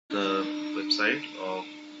The website of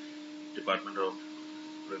Department of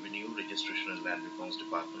Revenue, Registration and Land Reforms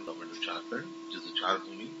Department, Government of Jharkhand, which is the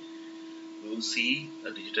Jharkhand. We will see a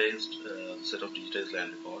digitized set of digitized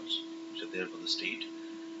land records which are there for the state.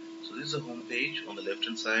 So this is the home page. On the left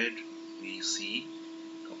hand side, we see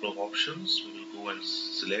a couple of options. We will go and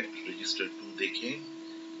select Register to Dekhe,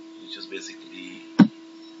 which is basically the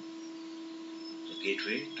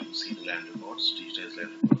gateway to see the land records, digitized land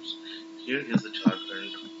records. Here is the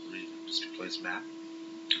Jharkhand district-wise map.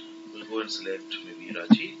 We'll go and select maybe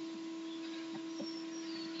Ranchi.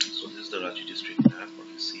 So this is the Ranchi district map. What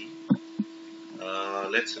you see.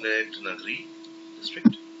 Let's select Nagari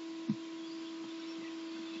district.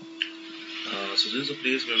 So this is a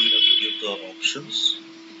place where we have to give the options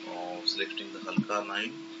of selecting the Halka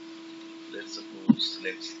 9. Let's suppose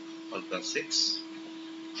select Halka 6.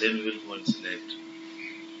 Then we will go and select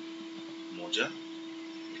Moja,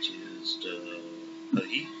 which is the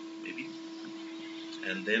Kahi maybe.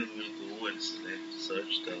 And then we will go and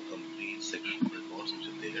search the complete section records which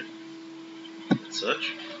are there. Let's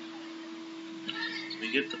search. So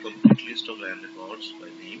we get the complete list of land records by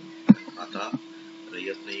name and Khata,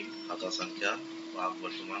 Rayat name, Khata Sankhya, Bhag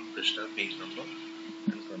Vartaman, Krishna, page number,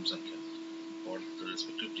 and Kram Sankhya for the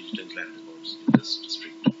respective digitized land records in this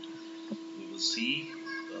district. We will see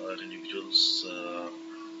an individual's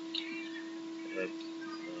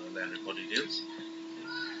land record details.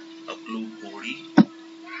 Upload Kodi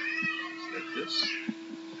like this,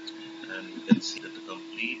 and you can see that the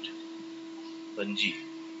complete Panji,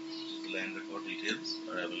 the land record details,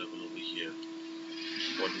 are available over here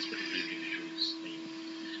for this particular individual's name,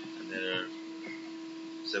 and there are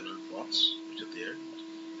several plots which are there.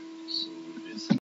 So basically